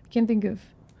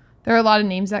are a lot of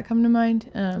names that come to mind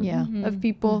of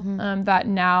people that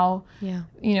now,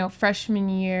 freshman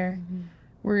year,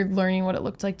 we're learning what it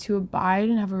looked like to abide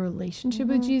and have a relationship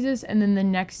with Jesus. And then the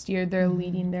next year, they're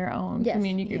leading their own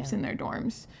community groups in their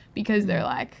dorms because they're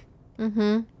like,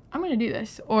 I'm going to do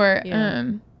this. Or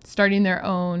starting their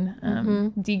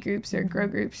own D groups or grow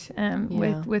groups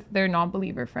with their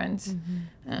non-believer friends.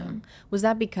 Was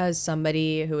that because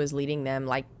somebody who was leading them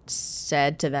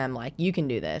said to them you can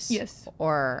do this? Yes.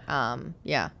 Or I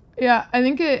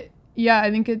think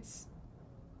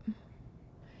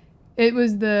it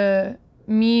was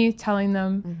me telling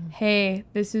them, hey,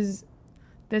 this is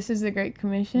the Great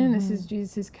Commission. This is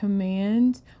Jesus'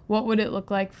 command. What would it look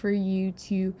like for you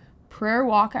to prayer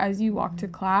walk as you walk to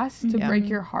class, to break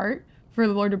your heart, for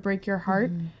the Lord to break your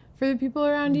heart for the people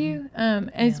around you?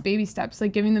 And it's baby steps,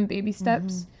 giving them baby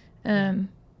steps. And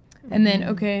then,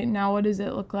 okay, now what does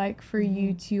it look like for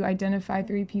you to identify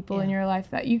 3 people in your life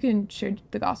that you can share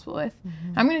the gospel with?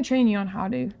 I'm going to train you on how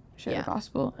to share the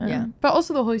gospel. But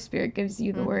also the Holy Spirit gives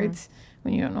you the words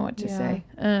when you don't know what to say.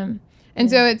 And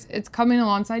so it's coming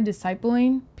alongside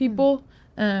discipling people.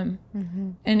 And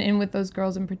with those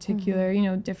girls in particular,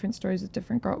 different stories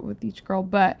with each girl,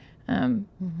 but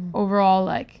overall,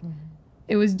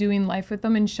 it was doing life with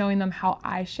them and showing them how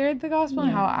I shared the gospel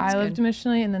and how I lived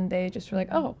missionally, and then they just were like,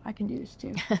 oh, I can do this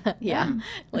too.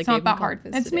 It's not that hard.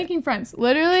 It's making friends.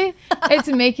 Literally, it's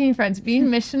making friends. Being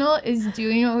missional is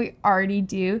doing what we already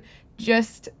do,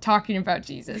 just talking about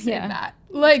Jesus in that.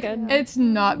 It's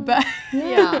not bad.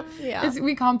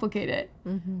 We complicate it.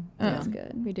 That's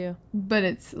good. We do. But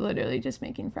it's literally just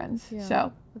making friends.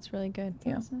 So that's really good.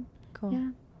 Yeah. Awesome. Cool. Yeah.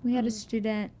 We had a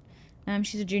student,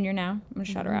 she's a junior now. I'm going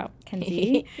to shout her out.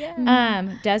 Kenzie.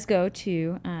 Does go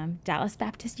to Dallas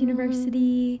Baptist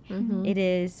University. It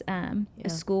is a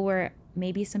school where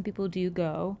maybe some people do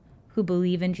go who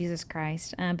believe in Jesus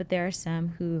Christ, but there are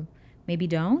some who maybe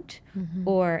don't,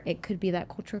 or it could be that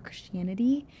cultural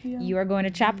Christianity. You are going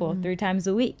to chapel 3 times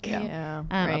a week.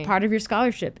 A part of your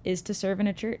scholarship is to serve in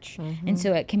a church. And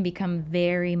so it can become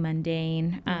very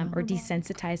mundane or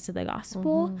desensitized to the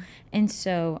gospel. And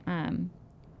so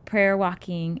prayer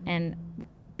walking and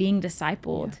being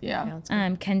discipled,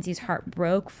 Kenzie's heart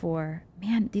broke for,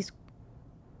 man, these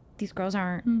girls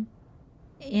aren't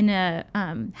in a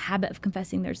habit of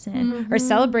confessing their sin or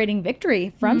celebrating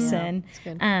victory from sin.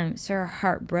 So her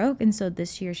heart broke. And so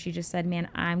this year she just said, man,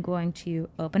 I'm going to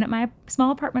open up my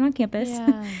small apartment on campus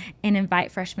and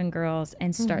invite freshman girls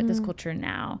and start this culture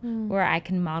now where I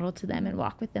can model to them and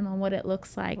walk with them on what it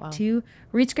looks like to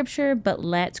read scripture, but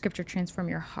let scripture transform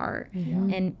your heart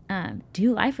and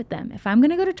do life with them. If I'm going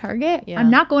to go to Target,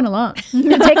 I'm not going alone. It's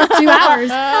going to take us 2 hours.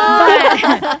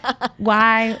 But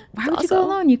why would you go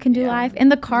alone? You can do life.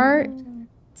 In the car,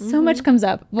 so much comes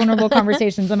up. Vulnerable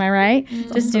conversations, am I right?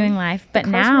 Just doing life. But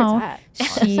now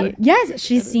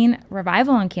she's seen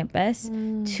revival on campus.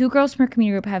 2 girls from her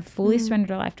community group have fully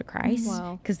surrendered their life to Christ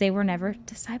because they were never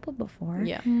discipled before.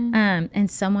 And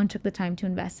someone took the time to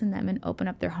invest in them and open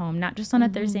up their home, not just on a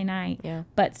Thursday night,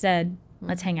 but said,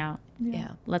 let's hang out.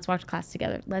 Let's watch class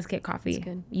together. Let's get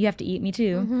coffee. You have to eat, me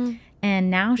too. And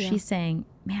now she's saying,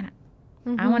 man,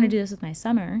 I want to do this with my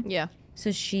summer. So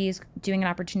she's doing an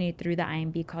opportunity through the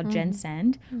IMB called Gen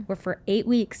Send, where for 8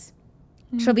 weeks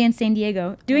she'll be in San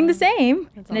Diego doing the same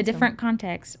in a different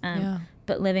context,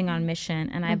 but living on mission.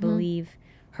 And I believe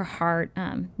her heart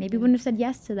maybe wouldn't have said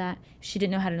yes to that if she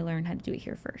didn't know how to learn how to do it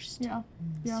here first.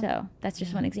 So that's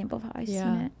just one example of how I've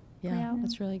seen it.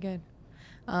 That's really good.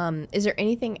 Is there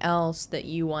anything else that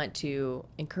you want to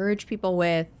encourage people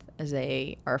with as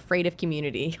they are afraid of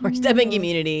community or step in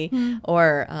community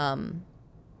or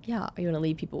you want to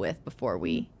lead people with before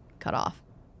we cut off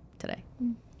today?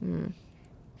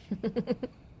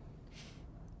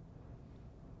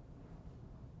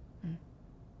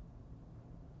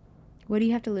 What do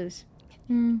you have to lose?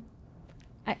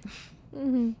 I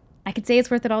could say it's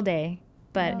worth it all day,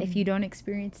 but if you don't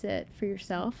experience it for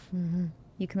yourself,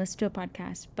 you can listen to a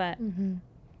podcast, but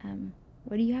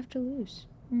what do you have to lose?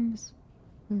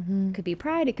 It could be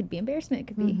pride, it could be embarrassment, it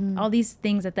could be all these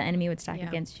things that the enemy would stack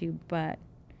against you, but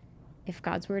if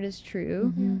God's word is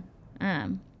true,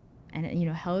 and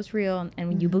hell is real, and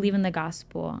when you believe in the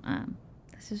gospel,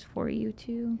 this is for you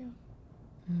too.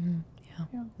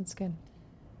 Yeah, that's good.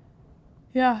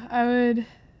 Yeah, I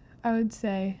would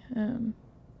say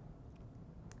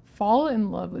fall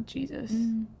in love with Jesus.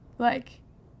 Like,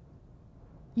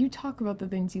 you talk about the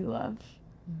things you love.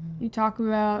 You talk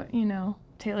about, you know,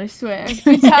 Taylor Swift.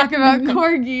 You talk about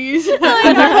corgis.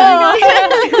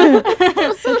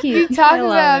 So cute. You talk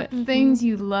about the things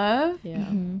you love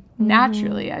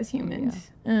naturally as Yeah, humans.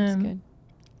 that's good.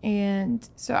 And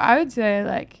so I would say,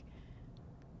 like,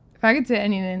 if I could say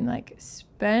anything, like,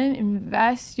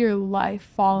 invest your life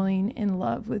falling in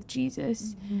love with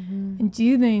Jesus and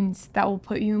do things that will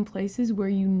put you in places where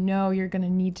you know you're going to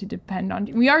need to depend on.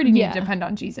 We already need to depend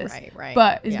on Jesus, right.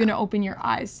 but it's going to open your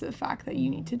eyes to the fact that you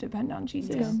need to depend on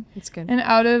Jesus. Yeah, that's good. And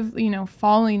out of, you know,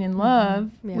 falling in love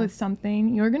with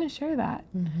something, you're going to share that.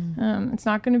 It's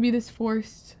not going to be this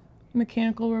forced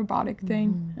mechanical robotic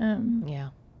thing. Yeah.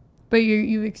 But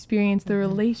you experience the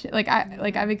relation,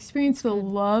 I've experienced the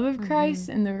love of Christ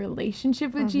and the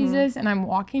relationship with Jesus, and I'm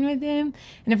walking with him.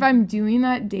 And if I'm doing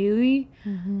that daily,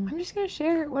 I'm just gonna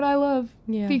share what I love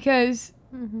because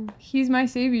he's my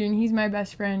savior and he's my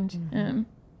best friend.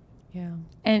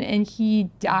 And he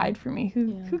died for me.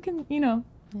 Who can, you know,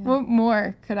 what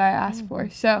more could I ask for?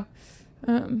 So,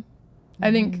 I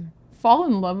think fall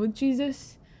in love with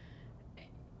Jesus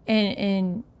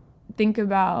and think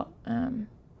about.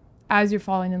 As you're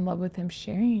falling in love with him,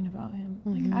 sharing about him.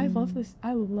 Like, I love this.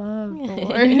 I love the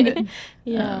Lord.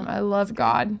 I love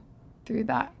God. Through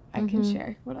that, I can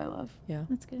share what I love. Yeah.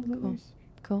 That's good.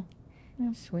 Cool.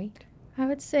 Yeah. Sweet. I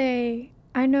would say,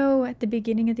 I know at the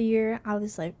beginning of the year, I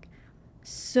was like,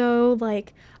 so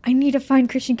like, I need to find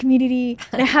Christian community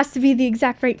and it has to be the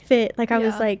exact right fit. Like, I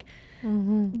was like,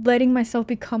 letting myself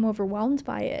become overwhelmed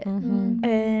by it.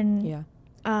 And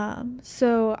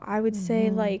so I would say,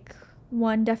 like,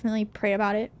 one, definitely pray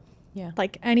about it. Yeah.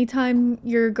 Like, anytime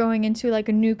you're going into like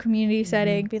a new community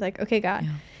setting, be like, okay, God,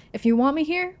 if you want me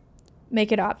here,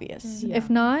 make it obvious. If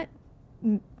not,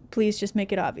 please just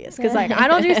make it obvious. Because like, I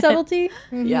don't do subtlety.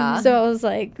 So I was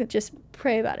like, just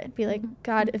pray about it. Be like,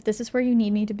 God, if this is where you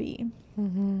need me to be,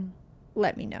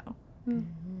 let me know.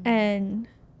 And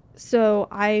so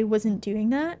I wasn't doing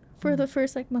that for the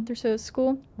first like month or so of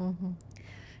school.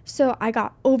 So I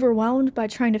got overwhelmed by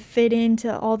trying to fit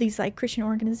into all these like Christian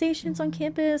organizations on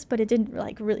campus, but it didn't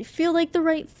like really feel like the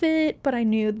right fit. But I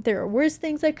knew there are worse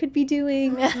things I could be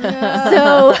doing.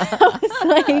 So I was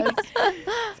like,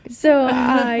 so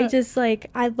I just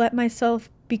like, I let myself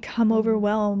become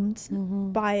overwhelmed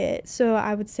by it. So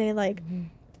I would say like,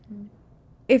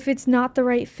 if it's not the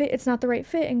right fit, it's not the right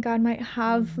fit. And God might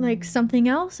have like something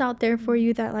else out there for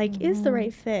you that like is the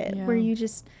right fit, where you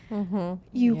just,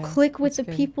 you click with the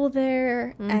people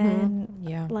there and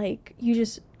like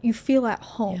you feel at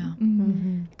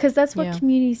home. Because that's what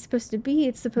community is supposed to be.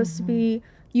 It's supposed to be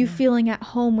you feeling at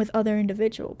home with other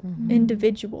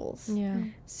individuals.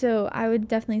 So I would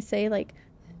definitely say like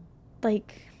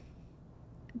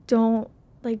don't,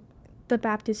 like, the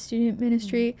Baptist student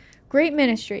ministry, great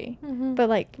ministry, but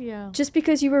like just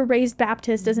because you were raised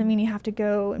Baptist doesn't mean you have to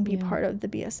go and be part of the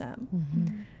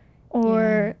BSM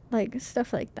or like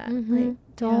stuff like that. Like,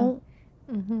 don't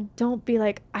be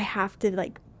like, I have to,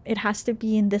 like, it has to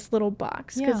be in this little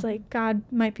box, because like God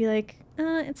might be like,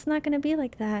 it's not gonna be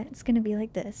like that, it's gonna be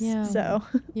like this. So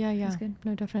That's good.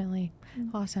 No, definitely.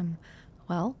 Awesome.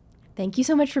 Well, thank you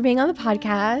so much for being on the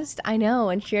podcast. I know,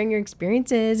 and sharing your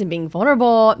experiences and being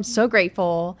vulnerable. I'm so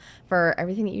grateful for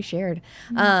everything that you shared.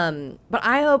 But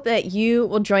I hope that you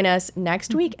will join us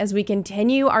next week as we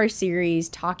continue our series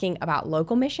talking about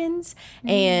local missions.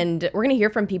 And we're going to hear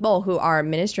from people who are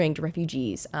ministering to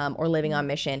refugees or living on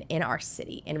mission in our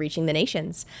city and reaching the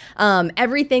nations.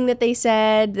 Everything that they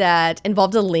said that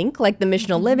involved a link, like the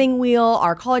Missional Living Wheel,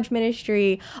 our college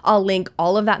ministry, I'll link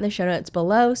all of that in the show notes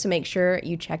below. So make sure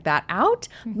you check that out.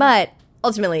 But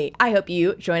ultimately, I hope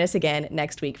you join us again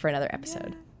next week for another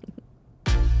episode.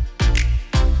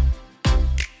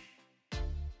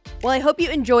 Well, I hope you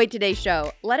enjoyed today's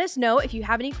show. Let us know if you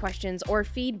have any questions or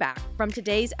feedback from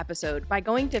today's episode by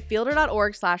going to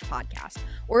fielder.org/podcast.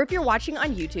 Or if you're watching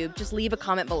on YouTube, just leave a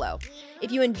comment below.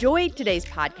 If you enjoyed today's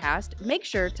podcast, make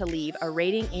sure to leave a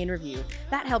rating and review.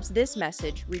 That helps this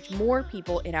message reach more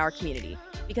people in our community,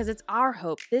 because it's our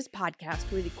hope this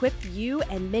podcast will equip you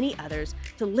and many others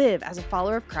to live as a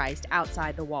follower of Christ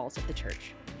outside the walls of the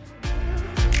church.